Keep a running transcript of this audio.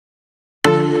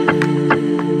Hello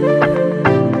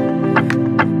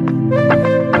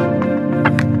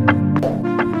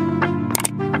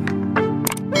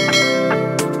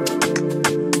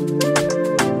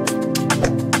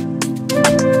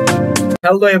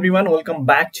everyone, welcome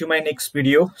back to my next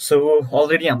video. So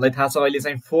already हामीलाई थाहा छ अहिले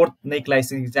चाहिँ फोर्थ नेक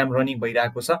लाइसेन्स एक्जाम रनिङ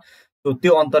भइरहेको छ. सो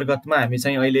त्यो अन्तर्गतमा हामी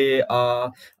चाहिँ अहिले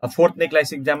फोर्थ नेक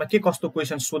लाइसेन्स एक्जाममा के कस्तो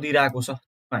क्वेशन सोधिरहेको छ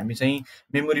हामी चाहिँ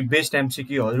मेमोरी बेस्ड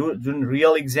एमसीक्यूहरु जुन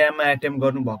रियल एक्जाममा अटेम्प्ट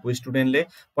गर्नु भएको स्टुडेन्टले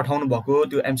पठाउनु भएको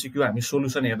त्यो एमसीक्यू हामी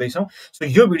सोलुसन हेर्दै छौं. सो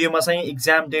यो भिडियोमा चाहिँ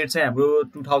एक्जाम डेट चाहिँ हाम्रो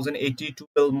 2080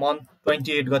 12 मन्थ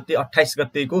 28 गते 28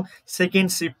 गतेको second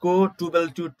शिफ्टको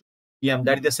 12 to PM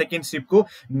that is the second shift को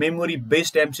memory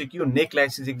based MCQ नेक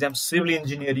लाइसेन्स एक्जाम सिभिल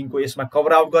इन्जिनियरिङ को यसमा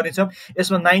कभर आउट गर्नेछौं.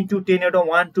 यसमा 9 to 10 एउटा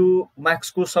 1 to मार्क्स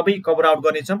को सबै कभर आउट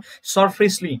गर्नेछौं.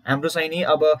 सरफेसली हाम्रो चाहिँ नि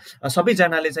अब सबै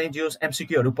जनाले चाहिँ जो MCQ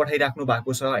हरु पठाइराख्नु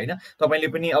भएको छ हैन, तपाईले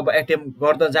पनि अब अटेम्प्ट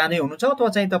गर्दा जाने हुनुहुन्छ अथवा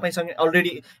चाहिँ तपाईसँग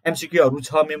अलरेडी MCQ हरु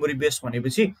छ मेमोरी बेस्ड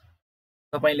भनेपछि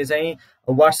तपाईले चाहिँ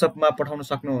WhatsApp मा पठाउन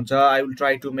सक्नुहुन्छ. I will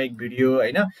try to make video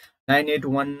हैन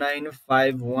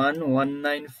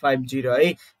 9819511950 है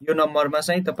यो नम्बरमा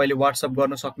चाहिँ तपाईले WhatsApp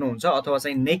गर्न सक्नुहुन्छ अथवा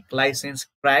चाहिँ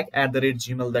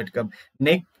neclicensecrack@gmail.com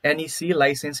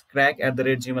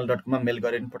neclicensecrack@gmail.com मा मेल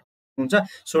गरेर पठाउनुहुन्छ.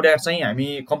 सो दैट चाहिँ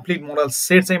हामी कम्प्लिट मोडल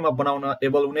सेट चाहिँ म बनाउन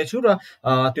एबल हुने छु र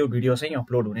त्यो भिडियो चाहिँ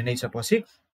अपलोड हुने नै छ पछि.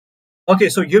 ओके,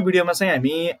 सो यो भिडियोमा चाहिँ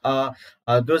हामी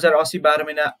 2080 12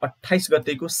 महिना 28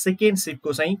 गतेको सेकेन्ड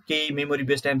शिफ्टको चाहिँ केही memory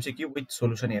based MCQ with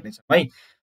solution हेर्नेछौं है.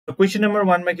 क्वेशन नम्बर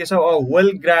 1 मा के छ,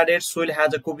 well graded soil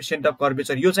has a coefficient of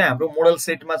curvature. यो चाहिँ हाम्रो मोडल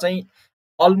सेटमा चाहिँ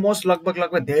अलमोस्ट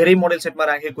लगभग धेरै मोडल सेटमा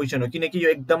राखेको क्वेशन हो किनकि यो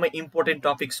एकदमै इम्पोर्टेन्ट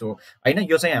टपिक्स हो हैन.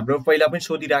 यो चाहिँ हाम्रो पहिला पनि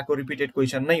सोधिरहेको रिपिटेड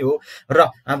क्वेशन नै हो र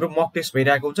हाम्रो मक टेस्ट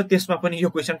भइरहेको हुन्छ त्यसमा पनि यो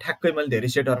क्वेशन ठ्याक्कै मैले धेरै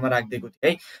सेटहरुमा राखिदिएको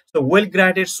थिएँ है. So well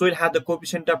graded soil has the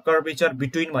coefficient of curvature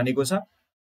between भनेको छ.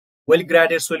 वेल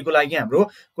ग्रेडेड सोइल को लागि हाम्रो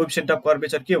कोएफिशिएंट अफ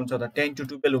कर्वेचर के हुन्छ त 10 to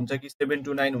 12 हुन्छ कि 7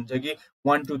 to 9 हुन्छ कि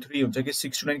 1 to 3 हुन्छ कि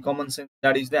 6 to 9. Common sense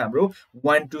that is the हाम्रो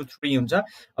 1 to 3 हुन्छ.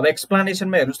 अब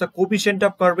एक्सप्लेनेसनमा हेर्नुस् त कोएफिशिएंट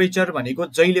अफ कर्वेचर भनेको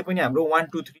जहिले पनि हाम्रो 1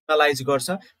 to 3 मा लाइज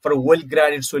गर्छ फर वेल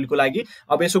ग्रेडेड सोइल को लागि.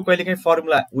 अब यसो कहिलेकाहीँ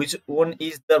formula which one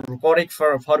is the correct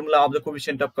formula of the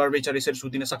coefficient of curvature यसरी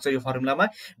सोधिन सक्छ. यो फर्मुलामा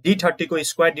d30 को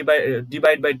square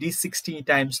divide by d60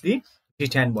 times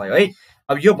d10 भयो है.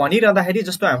 अब यो भनिरहँदाखेरि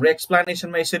जस्तो हाम्रो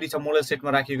एक्सप्लेनेसनमा यसरी छ मोडल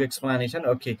सेटमा राखेको एक्सप्लेनेसन.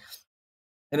 ओके,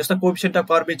 हेर्नुस् त coefficient of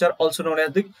curvature also known as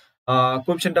the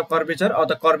coefficient of curvature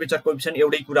अथवा कर्वेचर कोएफिशिएंट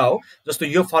एउटै कुरा हो. जस्तो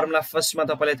यो फर्मुला फर्स्टमा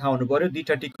तपाईलाई थाहा हुनु पर्यो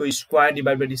d30 को square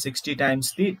divide by d60 times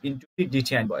d into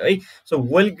d10 भयो है. सो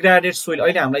वेल ग्रेडेड सोइल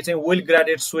अहिले हामीलाई चाहिँ वेल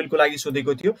ग्रेडेड सोइल को लागि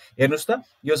सोधेको थियो. हेर्नुस् त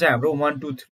यो चाहिँ हाम्रो 1 to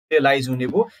 3 लाइज हुने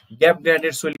भो. ग्याप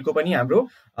ग्रेडेड सोइल को पनि हाम्रो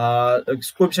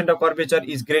coefficient of curvature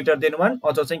is greater than 1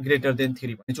 अथवा चाहिँ ग्रेटर देन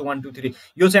 3 भने चाहिँ 1 to 3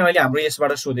 यो चाहिँ अहिले हाम्रो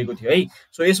यसबाट सोधेको थियो है.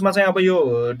 सो यसमा चाहिँ अब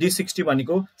यो d60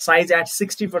 भनेको size at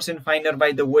 60% फाइनर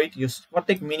by the weight. यो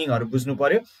प्रत्येक मिनिङहरु बुझ्नु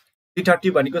पर्यो.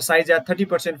 d30 भनेको size at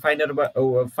 30% फाइनर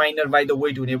by the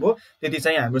weight हुने भो. त्यति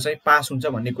चाहिँ हाम्रो चाहिँ पास हुन्छ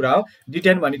भन्ने कुरा हो.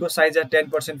 d10 भनेको साइज एट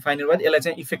 10% फाइनर बाइ यसलाई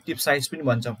चाहिँ इफेक्टिभ साइज पनि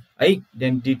भन्छौं है.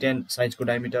 देन d10 साइजको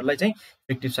डायमिटरलाई चाहिँ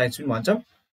इफेक्टिभ साइज पनि भन्छौं.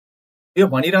 यो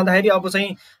भनिरहँदाखेरि अब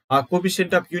चाहिँ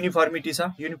कोएफिशिएंट अफ युनिफर्मिटी छ.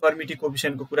 युनिफर्मिटी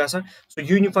कोएफिशिएंट को कुरा छ. So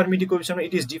uniformity coefficient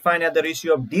it is defined at the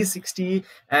ratio of d60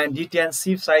 and d10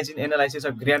 shift size in analysis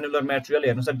of granular material.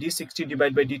 हेर्नुस् त d60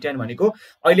 डिवाइड बाइ d10 भनेको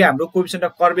अहिले हाम्रो कोएफिशिएंट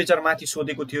अफ कर्वेचर माथि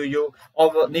सोधेको थियो. यो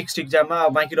अब नेक्स्ट एक्जाममा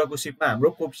बाँकी रहेको शिफ्टमा हाम्रो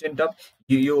कोएफिशिएंट अफ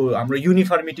यो हाम्रो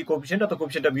युनिफर्मिटी कोएफिशिएंट अथवा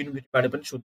कोएफिशिएंट अफ युनिफर्मिटीबाट पनि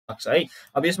सोध्न सक्छ है.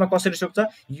 अब यसमा कसरी सोध्छ,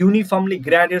 युनिफर्मली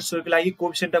ग्रेडेड सोइलको लागि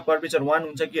कोएफिशिएंट अफ कर्वेचर 1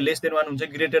 हुन्छ कि लेस देन 1 हुन्छ कि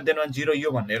ग्रेटर देन 1 0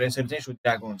 यो भनेर यसरी चाहिँ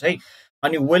सोधिरहेको हुन्छ है.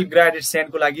 अनि वेल ग्रेडेड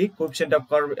स्यान्ड को लागि कोएफिशिएंट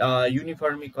अफ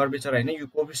युनिफर्मी कर्वेचर हैन, यो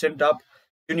coefficient of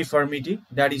uniformity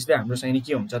that is the हाम्रो चाहिँ नि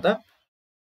के हुन्छ त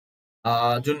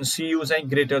जुन CU चाहिँ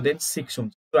ग्रेटर देन 6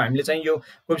 हुन्छ. सो हामीले चाहिँ यो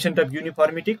coefficient of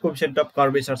uniformity coefficient of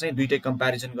curvature चाहिँ दुईटै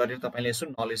कम्प्यारिजन गरेर तपाईले यसो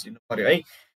नलेज लिनु पर्यो है.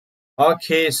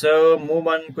 Okay, so move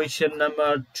on question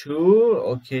number 2.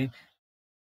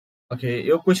 Okay,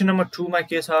 यो question number 2 मा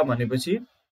के छ भनेपछि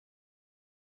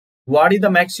what is the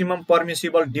maximum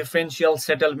permissible differential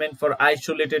settlement for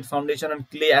isolated foundation and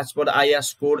clay as per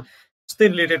IS code. यस्तै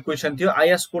रिलेटेड क्वेशन थियो.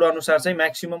 IS कोड अनुसार चाहिँ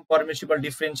maximum permissible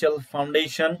differential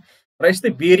foundation र यस्तै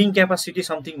बेयरिङ क्यापासिटी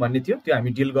समथिङ भन्ने थियो. त्यो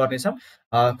हामी डिल गर्नेछौं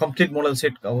कम्प्लिट मोडल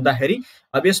सेट हुँदाखेरि.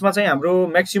 अब यसमा चाहिँ हाम्रो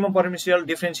म्याक्सिमम परमिसिबल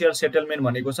डिफरेन्शियल सेटलमेन्ट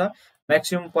भनेको छ.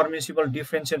 Maximum permissible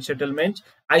differential settlement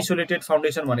isolated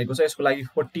foundation भनेको छ. यसको लागि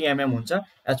 40 mm हुन्छ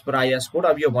एज पर IS कोड.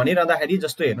 अब यो भनिरहँदाखेरि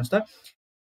जस्तो हेर्नुस् त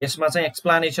यसमा चाहिँ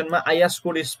एक्सप्लेनेसनमा IS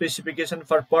code specification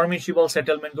for permissible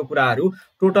settlement को कुराहरु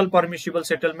total permissible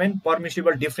settlement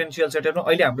permissible differential settlement.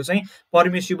 अहिले हाम्रो चाहिँ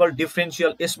परमिसिबल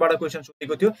डिफरेन्शियल यसबाट क्वेशन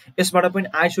सोधेको थियो. यसबाट पनि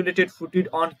आइसोलेटेड फुटेड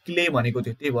अन क्ले भनेको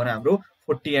थियो. त्यही भएर हाम्रो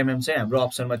 40 mm चाहिँ हाम्रो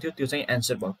अप्सनमा थियो, त्यो चाहिँ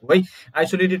एन्सर भएको है।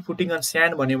 आइसोलेटेड फुटिङ अन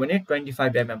स्यान्ड भन्यो भने 25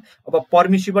 mm। अब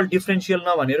पर्मिसिबल डिफरेन्शियल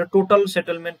नभनेर टोटल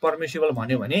सेटलमेन्ट पर्मिसिबल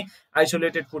भन्यो भने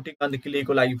आइसोलेटेड फुटिङ अन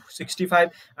क्लेको लागि 65,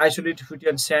 आइसोलेटेड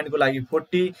फुटिङ अन स्यान्डको लागि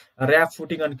 40, ऱ्याप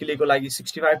फुटिङ अन क्लेको लागि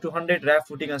 65 to 100, ऱ्याप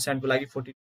फुटिङ अन स्यान्डको लागि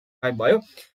 45 भयो।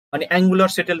 अनि एङ्गुलर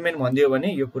सेटलमेन्ट भनिदियो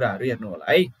भने यो कुराहरू हेर्नु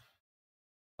होला है।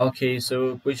 ओके, सो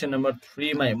क्वेसन नम्बर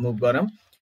 3 मा मुभ गरौँ।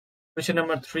 क्वेसन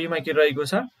नम्बर 3 मा के रहेको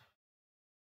छ,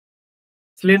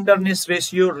 slenderness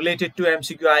ratio related to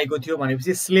MCQ आएको थियो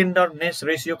भनेपछि स्लेन्डरनेस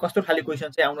रेसियो कस्तो खाले क्वेसन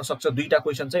चाहिँ आउन सक्छ, दुईटा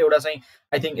क्वेसन चाहिँ, एउटा चाहिँ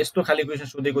आई थिंक यस्तो खाले क्वेसन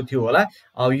सोधेको थियो होला,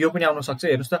 यो पनि आउन सक्छ।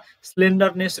 हेर्नुस् त,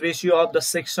 slenderness ratio of the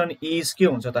section is के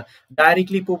हुन्छ त,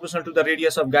 directly proportional to the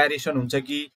radius of gyration हुन्छ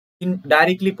कि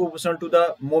directly proportional to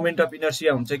the moment of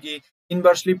inertia हुन्छ कि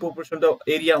inversely proportional to the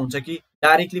area हुन्छ कि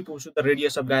directly proportional to the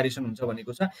radius of gyration हुन्छ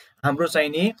भनेको छ। हाम्रो चाहिँ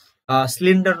नि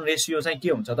स्लेन्डर रेसियो चाहिँ के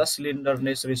हुन्छ त,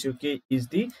 स्लेन्डरनेस रेसियो के is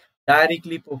the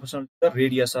directly proportional to the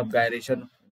radius of gyration,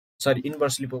 sorry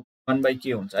inversely 1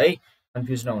 के हुन्छ है,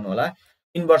 कन्फ्युज नहुनु होला,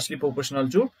 inversely proportional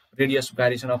to radius of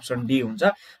gyration, option D हुन्छ।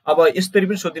 अब यसरी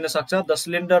पनि सोधिन सक्छ, the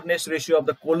slenderness ratio of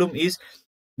the column is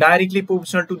directly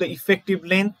proportional to the effective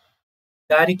length,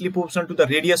 directly proportional to the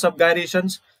radius of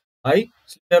गायरेसन्स है।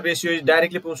 Slender ratio is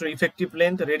directly proportional effective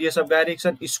length, radius of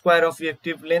gyration, square of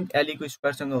effective length, एली को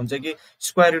स्क्वायरसँग हुन्छ कि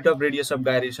square root of radius of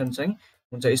gyration चाहिँ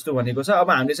हुन्छ, यस्तो भनेको छ। अब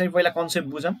हामीले चाहिँ पहिला कन्सेप्ट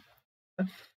बुझौँ,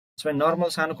 यसमा नर्मल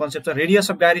सानो कन्सेप्ट छ।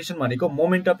 रेडियस अफ गायरेसन भनेको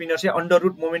moment of inertia under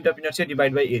root moment of inertia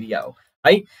divide by area हो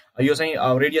है। यो चाहिँ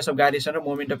रेडियस अफ गायरेसन र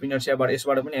मोमेन्ट अफ इनर्सियाबाट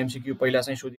यसबाट पनि एमसीक्यू पहिला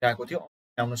चाहिँ सोधिरहेको थियो,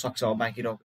 आउन सक्छ अब बाँकी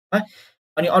रहेको।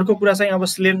 अनि अर्को कुरा चाहिँ अब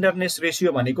स्लेन्डरनेस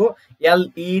रेसियो भनेको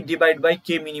एलई डिभाइड बाई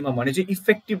के मिनिमम भने चाहिँ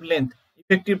effective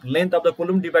length of the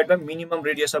column divide by minimum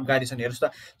radius of gyration. हेर्नुस्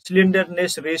त,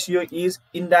 slenderness ratio is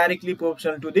indirectly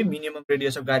proportional to the minimum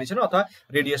radius of gyration अथवा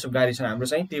रेडियस अफ गायरेसन हाम्रो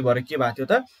चाहिँ, त्यही भएर के भएको थियो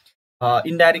त,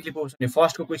 इन्डाइरेक्टली प्रोपोर्सनल।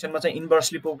 फर्स्टको क्वेसनमा चाहिँ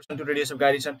inversely proportional to radius of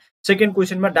gyration, second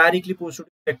क्वेसनमा directly proportional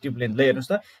to effective length. ल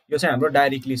हेर्नुस् त, यो चाहिँ हाम्रो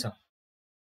डाइरेक्टली छ,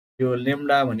 यो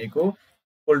लेम्डा भनेको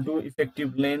equal to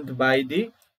effective length by the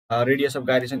radius of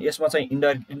gyration, यसमा चाहिँ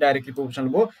इन्डाइरेक्टली प्रोपोर्सनल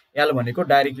भयो। एल भनेको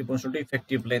directly proportional to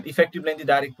effective length the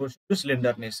direct proportional to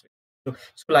slenderness.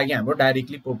 यसको लागि हाम्रो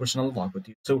डाइरेक्टली प्रोपोर्सनल भएको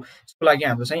थियो, सो यसको लागि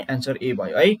हाम्रो चाहिँ एन्सर ए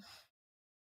भयो है।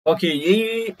 ओके,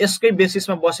 यही यसकै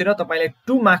बेसिसमा बसेर तपाईलाई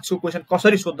 2 मार्क्सको क्वेसन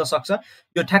कसरी सोध्न सक्छ,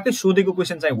 यो ठ्याक्कै सोधेको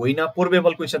क्वेसन चाहिँ होइन,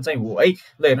 प्रोबेबल क्वेसन चाहिँ हो है।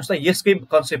 ल हेर्नुस् त, यसकै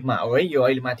कन्सेप्टमा हो है, यो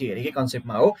अहिले माथि हेरेकै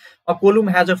कन्सेप्टमा हो। A column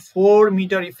has a 4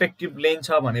 metre effective length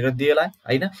छ भनेर दिएला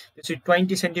हैन, त्यसै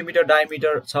 20 सेन्टिमिटर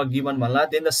डायमिटर छ गिवन भन्ला।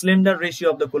 Then the slender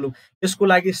ratio of the column, यसको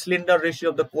लागि slender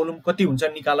ratio of the column कति हुन्छ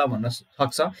निकाला भन्न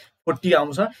सक्छ, 40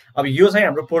 आउँछ। अब यो चाहिँ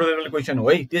हाम्रो प्रोबेबल क्वेसन हो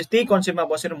है, त्यही कन्सेप्टमा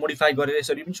बसेर मोडिफाई गरेर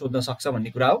यसरी पनि सोध्न सक्छ भन्ने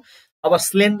कुरा हो। अब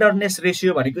स्लेन्डरनेस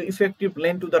रेसियो भनेको effective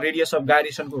length to the radius of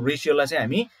गायरेसनको रेसियोलाई चाहिँ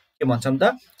हामी के भन्छौँ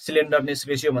त, स्लेन्डरनेस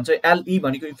रेसियो भन्छ। एलई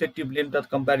भनेको effective length of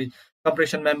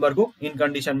compression मेम्बरको in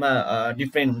कन्डिसनमा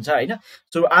different हुन्छ हैन।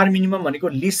 सो आर मिनिमम भनेको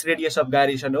लिस्ट रेडियस अफ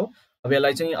गायरेसन हो। अब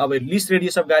यसलाई चाहिँ अब लिस्ट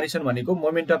रेडियस अफ गायरेसन भनेको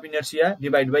moment of inertia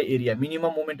divide by area,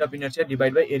 minimum moment of inertia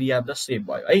divide by area of the shape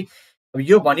भयो है। अब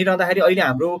यो भनिरहँदाखेरि अहिले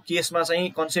हाम्रो केसमा चाहिँ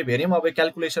कन्सेप्ट हेर्यौँ, अब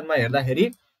क्याल्कुलेसनमा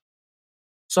हेर्दाखेरि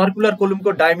सर्कुलर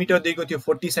कोलुमको डायमिटर दिएको थियो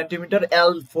 40 सेन्टिमिटर,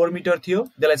 एल 4 मिटर थियो,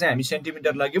 त्यसलाई चाहिँ हामी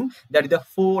सेन्टिमिटर लग्यौँ, द्याट इज द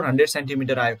 400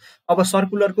 सेन्टिमिटर आयो। अब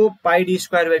सर्कुलरको पाई डी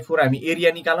स्क्वायर बाई 4 हामी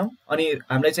एरिया निकालौँ, अनि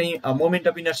हामीलाई चाहिँ मोमेन्ट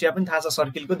अफ इनर्सिया पनि थाहा छ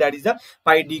सर्किलको, that is the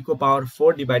pie D को पावर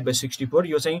 4 डिभाइड बाई 64।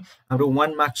 यो चाहिँ हाम्रो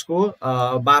 1 मार्क्सको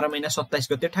 12 महिना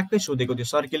 27 गते ठ्याक्कै सोधेको थियो,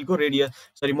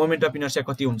 सर्किलको मोमेन्ट अफ इनर्सिया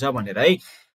कति हुन्छ भनेर है।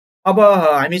 अब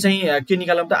हामी चाहिँ के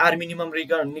निकालौँ त, are minimum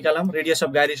निकालौँ, radius of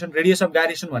gyration. Radius of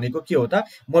gyration भनेको के हो त,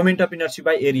 moment of inertia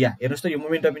by area. हेर्नुस् त, यो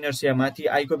मोमेन्ट अफ इनर्सिया माथि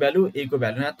आई को भ्यालु, ए को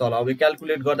भ्यालु यहाँ तल। अब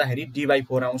क्याल्कुलेट गर्दाखेरि डी बाई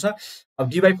 4 आउँछ। अब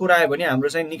डी बाई 4 आयो भने हाम्रो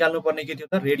चाहिँ निकाल्नु पर्ने के थियो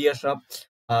त, रेडियस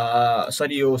अफ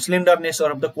यो स्लेन्डरनेस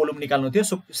अफ द कोलुम निकाल्नु थियो।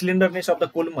 So slenderness of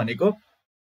the column भनेको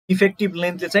इफेक्टिभ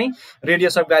लेन्थले चाहिँ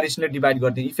रेडियस अफ गायरेसनले डिभाइड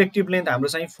गरिदिनु। इफेक्टिभ लेन्थ हाम्रो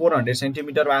चाहिँ 400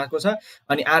 सेन्टिमिटर आएको छ,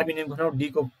 अनि आर मिनिममको ठाउँ डी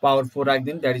को पावर 4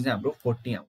 राखिदिनु, द्याट इज हाम्रो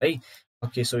 40 आउँछ है।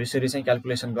 ओके, सो यसरी चाहिँ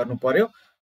क्याल्कुलेसन गर्नु पर्यो।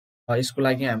 यसको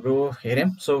लागि हाम्रो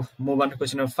हेर्यौँ। So move on to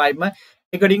question number 5 मा,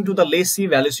 according to the Lesi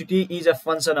velocity is a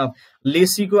function of,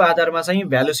 लेसीको आधारमा चाहिँ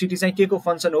भेलोसिटी चाहिँ के को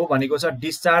फंक्सन हो भनेको छ,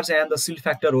 discharge and the seal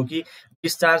factor हो कि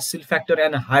discharge seal factor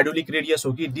and hydraulic radius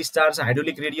हो कि डिस्चार्ज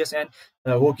हाइड्रोलिक रेडियस एन्ड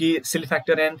हो कि सिल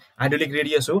फ्याक्टर एन्ड हाइड्रोलिक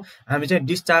रेडियस हो। हामी चाहिँ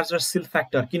डिस्चार्ज र सिल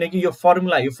फ्याक्टर, किनकि यो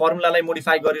फर्मुलालाई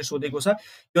मोडिफाई गरेर सोधेको छ।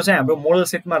 यो चाहिँ हाम्रो मोडल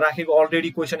सेटमा राखेको अलरेडी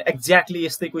क्वेसन एक्ज्याक्टली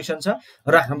यस्तै क्वेसन छ,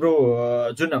 र हाम्रो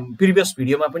जुन प्रिभियस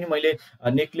भिडियोमा पनि मैले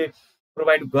नेकले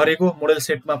प्रोभाइड गरेको मोडल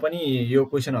सेटमा पनि यो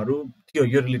क्वेसनहरू थियो,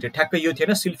 यो रिलेटेड ठ्याक्कै यो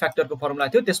थिएन, सिल फ्याक्टरको फर्मुला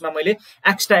थियो, त्यसमा मैले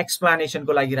एक्स्ट्रा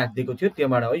एक्सप्लानेसनको लागि राखिदिएको थियो,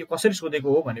 त्योबाट हो। यो कसरी सोधेको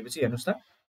हो भनेपछि हेर्नुस् त,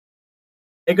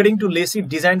 According to Lesi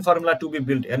design formula to be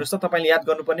build, हेर्नुहोस् त तपाईँले याद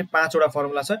गर्नुपर्ने 5 वटा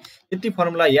फर्मुला छ। यति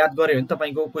फर्मुला याद गर्यो भने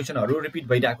तपाईँको क्वेसनहरू रिपिट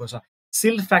भइरहेको छ।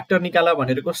 सिल्ड फ्याक्टर निकाला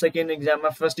भनेको सेकेन्ड एक्जाममा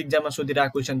फर्स्ट एक्जाममा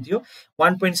सोधिरहेको क्वेसन थियो।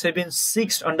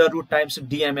 1.76 अंडर रुट टाइम्स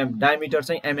डिएमएम, डायमिटर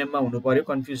चाहिँ एमएम मा हुनु पर्यो,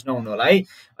 कन्फ्युज नहुनु होला है।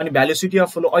 अनि भेलोसिटी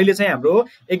अफ फ्लो अहिले चाहिँ हाम्रो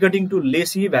according to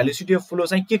Lesi velocity of flow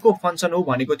चाहिँ के को फंक्सन हो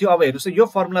भनेको थियो। अब हेर्नुहोस् यो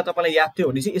फर्मुला तपाईँलाई याद थियो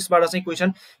भने चाहिँ यसबाट चाहिँ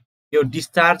क्वेसन यो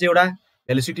डिस्चार्ज एउटा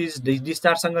भेलोसिटी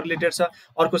डिस्चार्जसँग रिलेटेड छ,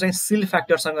 अर्को चाहिँ सिल्ड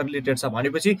फ्याक्टरसँग रिलेटेड छ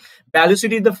भनेपछि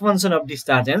velocity is the function of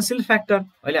discharge and shield factor.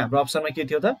 अहिले हाम्रो अप्सनमा के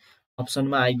थियो त,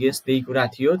 अप्सनमा आई गेस त्यही कुरा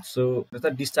थियो। सो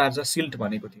डिस्चार्ज र सिल्ड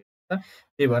भनेको थियो त,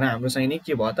 त्यही भएर हाम्रो चाहिँ नि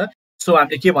के भयो त, सो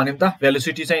हामीले के भन्यौं त,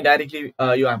 भेलोसिटी चाहिँ डाइरेक्टली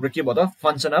यो हाम्रो के भयो त,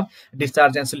 function of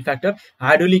discharge and shield factor.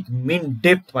 Hydraulic mean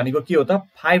depth भनेको के हो त,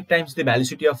 5 times the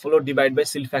velocity of flow divide by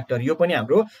shield factor. यो पनि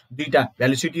हाम्रो दुईटा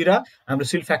भेलोसिटी र हाम्रो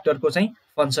सिल्ड फ्याक्टरको चाहिँ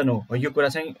फंक्सन हो। यो कुरा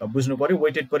चाहिँ बुझ्नु पर्यो।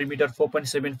 वेटेड पर मिटर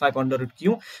 4.75 अंडर रुट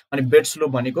क्यू, अनि बेड स्लोप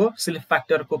भनेको shield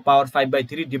फ्याक्टरको power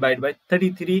 5/3 divide by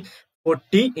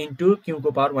 3340 into Q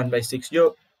को पावर 1/6।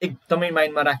 यो एकदमै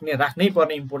माइन्डमा राख्नै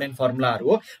पर्ने इम्पोर्टेन्ट फर्मुलाहरू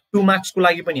हो। 2 मार्क्स को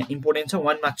लागि पनि इम्पोर्टेन्ट छ,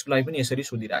 1 मार्क्स को लागि पनि यसरी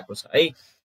सोधिरहेको छ है।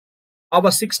 अब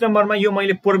 6 नम्बरमा यो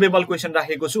मैले प्रोबेबल क्वेसन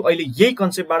राखेको छु। अहिले यही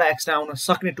कन्सेप्टबाट एक्स्ट्रा आउन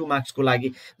सक्ने 2 मार्क्स को लागि,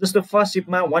 जस्तो फर्स्ट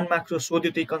शिफ्टमा 1 मार्क्स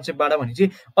सोध्यो त्यही कन्सेप्टबाट भने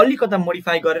चाहिँ अलिकता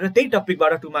मोडिफाई गरेर त्यही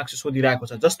टपिकबाट 2 मार्क्स सोधिरहेको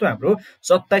छ। जस्तो हाम्रो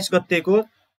 27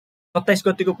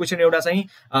 गतेको क्वेसन एउटा चाहिँ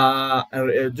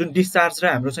जुन डिस्चार्ज र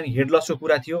हाम्रो चाहिँ हेड लसको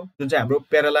कुरा थियो, जुन चाहिँ हाम्रो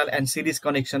प्यारालल एन्ड सिरिज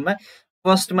कनेक्सनमा।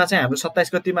 फर्स्टमा चाहिँ हाम्रो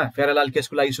 27 गतेमा प्यारालल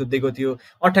केसको लागि सोधेको थियो,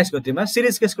 28 गतेमा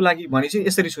सिरिज केसको लागि भने चाहिँ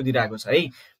यसरी सोधिरहेको छ है।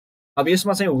 अब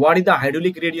यसमा चाहिँ what is the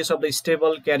hydraulic radius of the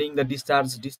stable carrying the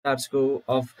डिस्चार्जको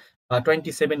of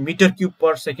 27 metre cube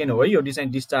per second हो है। यो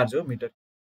डिजाइन डिस्चार्ज हो, मिटर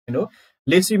क्यूब हो।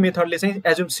 लेसी मेथडले चाहिँ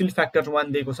एजुम सिल्ड फ्याक्टर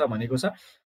 1 दिएको छ भनेको छ।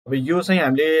 अब यो चाहिँ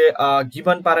हामीले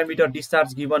गिवन प्यारामिटर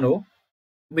डिस्चार्ज गिवन हो,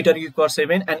 metre cube per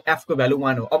 7 and F को भ्यालु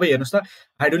 1 हो। अब हेर्नुहोस् त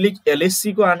हाइड्रोलिक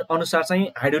एलएससी को अनुसार चाहिँ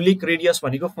हाइड्रोलिक रेडियस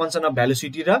भनेको फंक्सन अफ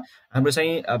भेलोसिटी र हाम्रो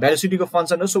चाहिँ भेलोसिटी को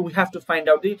फंक्सन हो। So we have to find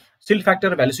out the shield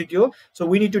factor velocity हो। So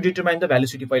we need to determine the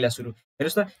velocity पहिला सुरु।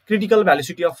 हेर्नुहोस् त क्रिटिकल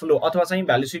भेलोसिटी अफ फ्लो अथवा चाहिँ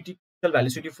भेलोसिटी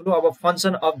फ्लो, अब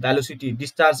फंक्सन अफ भेलोसिटी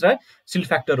डिस्चार्ज र सिल्ड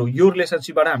फ्याक्टर हो। यो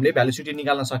रिलेसनशिपबाट हामीले भेलोसिटी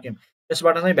निकाल्न सक्यौं।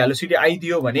 यसबाट चाहिँ भेलोसिटी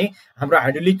आइदियो भने हाम्रो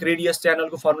हाइड्रोलिक रेडियस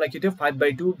च्यानलको फर्मुला के थियो,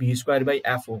 5/2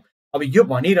 v²/f हो। अब यो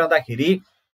भनिरहँदाखेरि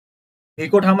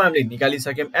को ठाउँमा हामीले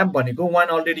निकालिसक्यौं। एफ भनेको 1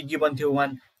 अलरेडी गिवन थियो,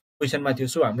 1 क्वेसनमा थियो।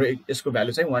 सो हाम्रो यसको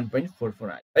भ्यालु चाहिँ 1.44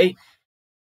 आयो है।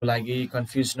 को लागि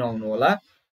कन्फ्युज नहुनु होला।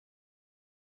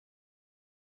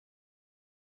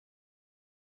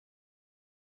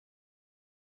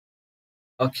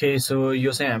 ओके, सो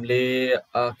यो चाहिँ हामीले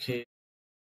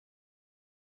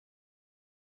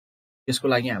यसको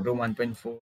लागि हाम्रो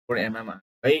 1.44 mm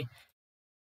है।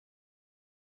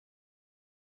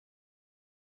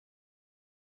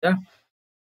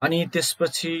 अनि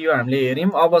त्यसपछि यो हामीले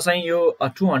हेर्यौं। अब चाहिँ यो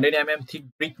 200 mm thick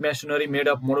brick masonry made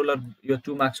of modular, यो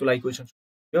 2 मार्क्स को लागि क्वेसन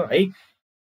थियो है।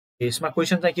 यसमा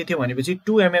क्वेसन चाहिँ के थियो भनेपछि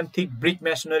 2 mm thick brick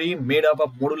masonry made of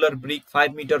modular brick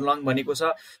 5 metre long भनेको छ,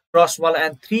 क्रस वाल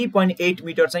एन्ड 3.8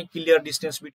 मिटर चाहिँ clear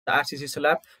distance between RCC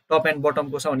slab top and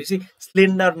बटमको छ भनेपछि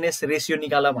स्लेन्डरनेस रेशियो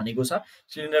निकाला भनेको छ।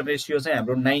 स्लेन्डर रेशियो चाहिँ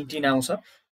हाम्रो 19 आउँछ।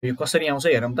 यो कसरी आउँछ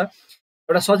हेरौँ त।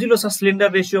 एउटा सजिलो छ,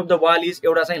 slender ratio of the wall is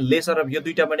एउटा चाहिँ लेसर अफ, यो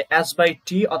दुईटा भने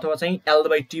h/t अथवा चाहिँ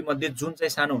l/t मध्ये जुन चाहिँ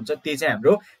सानो हुन्छ त्यही चाहिँ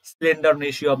हाम्रो slender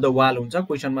ratio of the wall हुन्छ।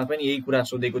 क्वेसनमा पनि यही कुरा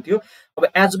सोधेको थियो। अब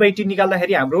h/t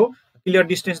निकाल्दाखेरि हाम्रो क्लियर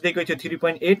डिस्टेन्स दिएको थियो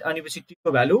 3.8, अनि पछि t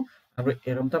को भ्यालु हाम्रो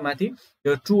हेरौँ त माथि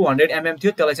यो 200 mm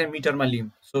थियो, त्यसलाई चाहिँ मिटरमा लियौं।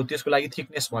 सो त्यसको लागि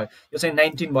थिकनेस भयो, यो चाहिँ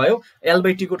 19 भयो।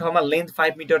 l/t को ठाउँमा लेन्थ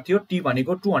 5 मिटर थियो, t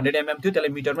भनेको 200 mm थियो,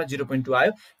 त्यसलाई मिटरमा 0.2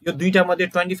 आयो। यो दुईटा मध्ये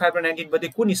 25 र 19 मध्ये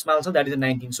कुन स्मल छ, that is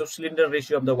 19। So cylinder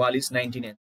ratio of the wall is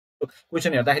 19। So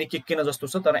question हेर्दाखेरि के न जस्तो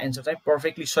छ, तर एन्सर चाहिँ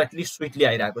पर्फेक्टली स्विटली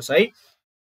आइरहेको छ है।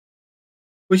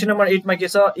 क्वेसन नम्बर 8 मा के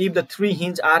छ, if the 3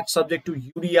 hinge arc subject to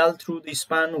UDL through the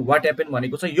span what happen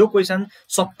भनेको छ। यो क्वेसन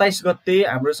 27 गते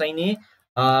हाम्रो चाहिँ नि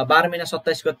 12 महिना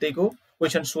 27 गतेको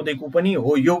क्वेसन सोधेको पनि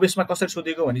हो। यो बेसमा कसरी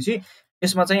सोधेको भनेपछि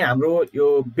यसमा चाहिँ हाम्रो यो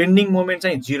बेन्डिङ मोमेन्ट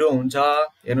चाहिँ 0 हुन्छ।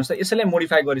 हेर्नुस् त यसैलाई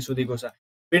मोडिफाई गरी सोधेको छ।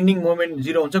 बेन्डिङ मोमेन्ट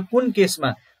 0 हुन्छ कुन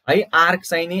केसमा है, आर्क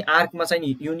चाहिँ नि आर्कमा चाहिँ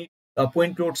नि युनिट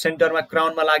पोइन्ट रोड सेन्टरमा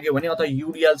क्राउनमा लाग्यो भने अथवा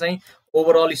यूडीएल चाहिँ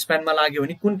ओभरअल स्प्यानमा लाग्यो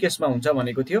भने कुन केसमा हुन्छ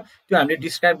भनेको थियो। त्यो हामीले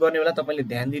डिस्क्राइब गर्ने बेला तपाईले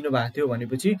ध्यान दिनु भएको थियो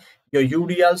भनेपछि यो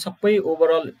यूडीएल सबै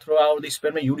overall through out the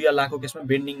स्प्यानमा UDL लागेको केसमा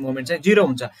बेन्डिङ मोमेन्ट चाहिँ 0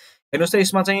 हुन्छ। हेर्नुस् त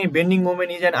यसमा चाहिँ bending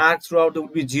moment is an arc through out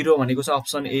would be 0 भनेको छ।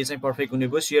 अप्सन ए चाहिँ पर्फेक्ट हुने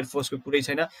भयो। शियर फोर्सको कुरै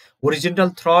छैन। होरिजोन्टल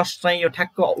थ्रस्ट चाहिँ यो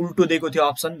ठ्याक्क उल्टो दिएको थियो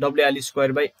अप्सन,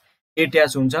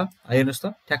 WL²/8 हुन्छ। हेर्नुस्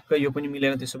त ठ्याक्क यो पनि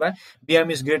मिलेन। त्यसो भए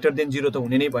बीएम इज ग्रेटर देन 0 त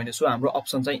हुने नै भएन। सो हाम्रो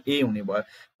अप्सन चाहिँ ए हुने भयो।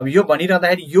 अब यो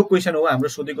भनिरहँदाखेरि यो क्वेसन हो हाम्रो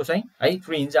सोधेको चाहिँ है,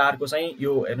 3 हिन्ज आर्कको चाहिँ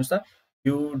यो हेर्नुस् त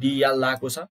युडिएल लागेको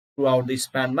छ थ्रु आउट द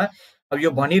स्प्यानमा। अब यो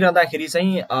भनिरहँदाखेरि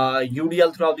चाहिँ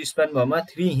युडिएल थ्रु आउट द स्प्यान भएमा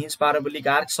 3 hinge parabolic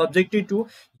arc subjected to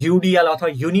युडिएल अथवा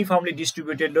uniformly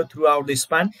distributed load through out the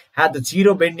span had the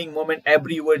zero bending moment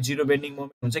everywhere zero bending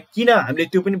moment हुन्छ। किन हामीले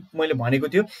त्यो पनि मैले भनेको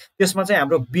थियो, त्यसमा चाहिँ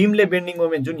हाम्रो बिमले बेन्डिङ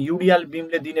मोमेन्ट जुन युडिएल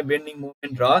बिमले दिने बेन्डिङ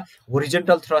मोमेन्ट र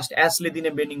होरिजेन्टल थ्रस्ट एसले दिने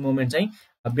बेन्डिङ मोमेन्ट चाहिँ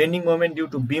बेन्डिङ मोमेन्ट ड्यू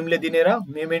टु बिमले दिने र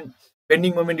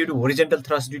bending moment due to horizontal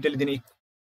thrust दुईटैले दिने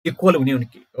इक्वल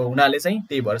हुनाले चाहिँ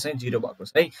त्यही भएर चाहिँ 0 भएको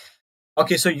छ है।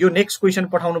 ओके, सो यो नेक्स्ट क्वेसन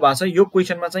पठाउनु भएको छ। यो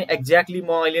क्वेसनमा चाहिँ एक्ज्याक्टली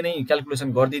म अहिले नै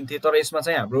क्याल्कुलेसन गरिदिन्थेँ, तर यसमा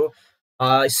चाहिँ हाम्रो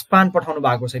स्पान पठाउनु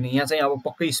भएको छैन। यहाँ चाहिँ अब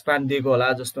पक्कै स्पान दिएको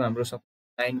होला, जस्तो हाम्रो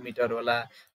 9 मिटर होला,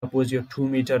 सपोज यो 2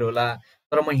 मिटर होला,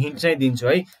 तर म हिन्ट चाहिँ दिन्छु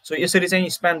है। सो यसरी चाहिँ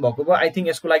स्पान भएको भयो, आई थिङ्क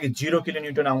यसको लागि 0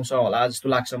 किलोन्युटन आउँछ होला जस्तो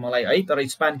लाग्छ मलाई है, तर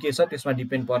स्पान के छ त्यसमा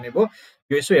डिपेन्ड पर्ने भयो।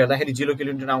 यो यसो हेर्दाखेरि 0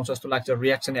 किलोन्युटन आउँछ जस्तो लाग्छ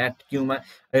रियाक्सन एट क्यूमा।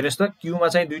 हेर्नुहोस् त, क्यूमा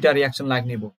चाहिँ दुईटा रियाक्सन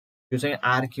लाग्ने भयो, यो चाहिँ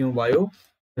आर क्यू भयो,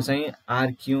 यो चाहिँ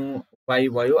आर क्यू वाई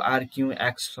भयो, आर क्यू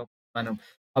एक्स मानौँ।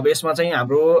 अब यसमा चाहिँ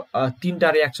हाम्रो 3टा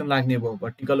रियाक्सन लाग्ने भयो,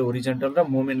 भर्टिकल होरिजेन्टल र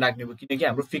मोमेन्ट लाग्ने भयो, किनकि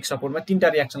हाम्रो फिक्स सपोर्टमा 3टा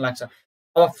रियाक्सन लाग्छ।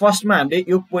 अब फर्स्टमा हामीले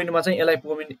यो पोइन्टमा चाहिँ यसलाई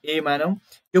मोमेन्ट ए मानौँ,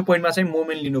 यो पोइन्टमा चाहिँ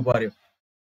मोमेन्ट लिनु पर्यो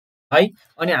है।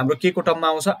 अनि हाम्रो के को टर्ममा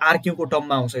आउँछ, आरक्यू को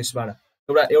टर्ममा आउँछ, यसबाट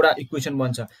एउटा इक्वेसन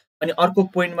बन्छ। अनि अर्को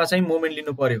पोइन्टमा चाहिँ मोमेन्ट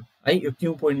लिनु पर्यो है, यो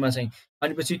क्यू पोइन्टमा चाहिँ।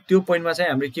 अनि पछि त्यो पोइन्टमा चाहिँ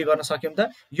हामीले के गर्न सक्यौँ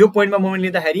त, यो पोइन्टमा मोमेन्ट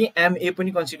लिँदाखेरि एमए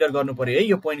पनि कन्सिडर गर्नु पर्यो है,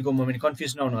 यो पोइन्टको मोमेन्ट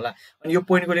कन्फ्युज नहुनु होला। अनि यो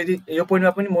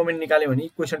पोइन्टमा पनि मोमेन्ट निकाल्यो भने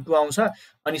इक्वेसन 2 आउँछ।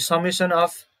 अनि समेसन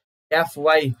अफ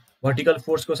एफवाई भर्टिकल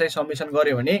फोर्सको चाहिँ समेसन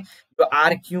गर्यो भने यो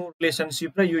आरक्यू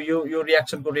रिलेसनसिप र यो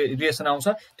रियाक्सनको रिलेसन आउँछ,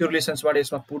 त्यो रिलेसन्सबाट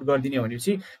यसमा पुट गरिदिने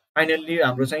भनेपछि फाइनल्ली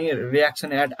हाम्रो चाहिँ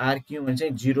रियाक्सन एट आरक्यू भने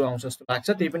चाहिँ 0 आउँछ जस्तो लाग्छ।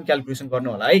 त्यही पनि क्याल्कुलेसन गर्नु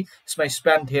होला है, यसमा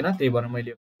स्प्यान थिएन त्यही भएर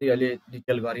मैले अहिले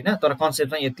डिटेल गरिनँ, तर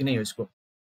कन्सेप्ट चाहिँ यति नै हो यसको।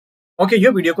 ओके,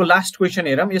 यो भिडियोको लास्ट क्वेसन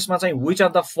हेरौँ। यसमा चाहिँ which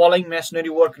of the following masonry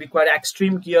work require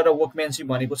extreme care र वर्कम्यानसिप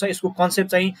भनेको छ। यसको कन्सेप्ट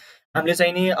चाहिँ हामीले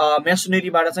चाहिँ नि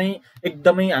मेसनरीबाट चाहिँ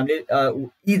एकदमै हामीले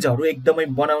इजहरू एकदमै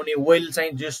बनाउने, वेल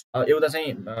चाहिँ जस एउटा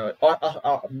चाहिँ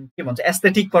के भन्छ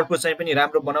एस्थेटिक पर्पज चाहिँ पनि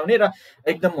राम्रो बनाउने र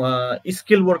एकदम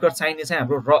स्किल वर्कर चाहिने चाहिँ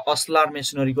हाम्रो अस्लार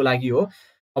मेसनरीको लागि हो।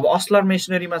 अब अस्लार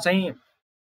मेसनरीमा चाहिँ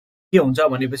के हुन्छ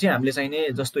भनेपछि हामीले चाहिँ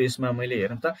नि जस्तो यसमा मैले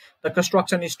हेरौँ त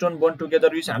construction stone bond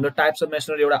together use हाम्रो टाइप्स अफ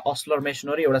मेसनरी, एउटा अस्लर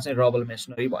मेसनरी, एउटा चाहिँ रबल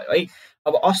मेसनरी भयो है।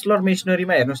 अब अस्लर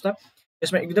मेसनरीमा हेर्नुहोस् त,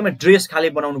 यसमा एकदमै ड्रेस खाले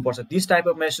बनाउनु पर्छ। This type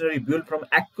of masonry build from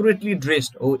accurately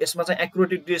dressed हो। यसमा चाहिँ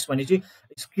एक्युरेटली ड्रेस भनेपछि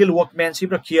स्किल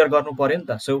वर्कम्यानसिप र केयर गर्नु पर्यो नि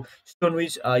त। सो स्टोन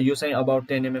विच यो चाहिँ अबाउट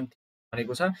 10 mm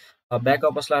भनेको छ। Back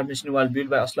of अस्लार masonry wall build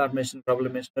by अस्लार mason rubble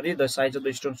masonry, the size of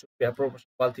the stone should be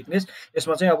proportional wall thickness.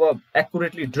 यसमा चाहिँ अब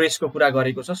एक्युरेटली ड्रेसको कुरा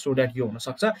गरेको छ, सो द्याट यो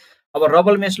हुनसक्छ। अब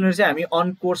रबल मेसनरी चाहिँ हामी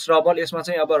अन कोर्स रबल, यसमा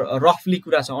चाहिँ अब रफली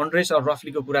कुरा छ, अनड्रेस र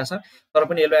रफलीको कुरा छ, तर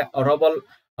पनि यसलाई रबल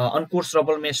अनकोर्स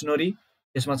रबल मेसनरी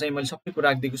यसमा चाहिँ मैले सबै कुरा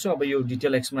राखिदिएको छु। अब यो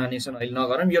डिटेल एक्सप्लेनेसन अहिले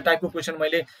नगरौँ, यो टाइपको क्वेसन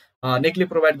मैले नेकले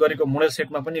प्रोभाइड गरेको मोडल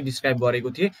सेटमा पनि डिस्क्राइब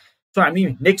गरेको थिएँ। सो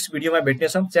हामी नेक्स्ट भिडियोमा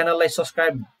भेट्नेछौँ। च्यानललाई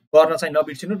सब्सक्राइब गर्न चाहिँ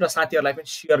नबिर्सिनु र साथीहरूलाई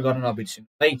पनि सेयर गर्न नबिर्सिनु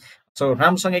है। सो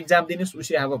राम्रोसँग एक्जाम दिनुहोस्।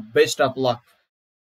 Wish you have a best of lock.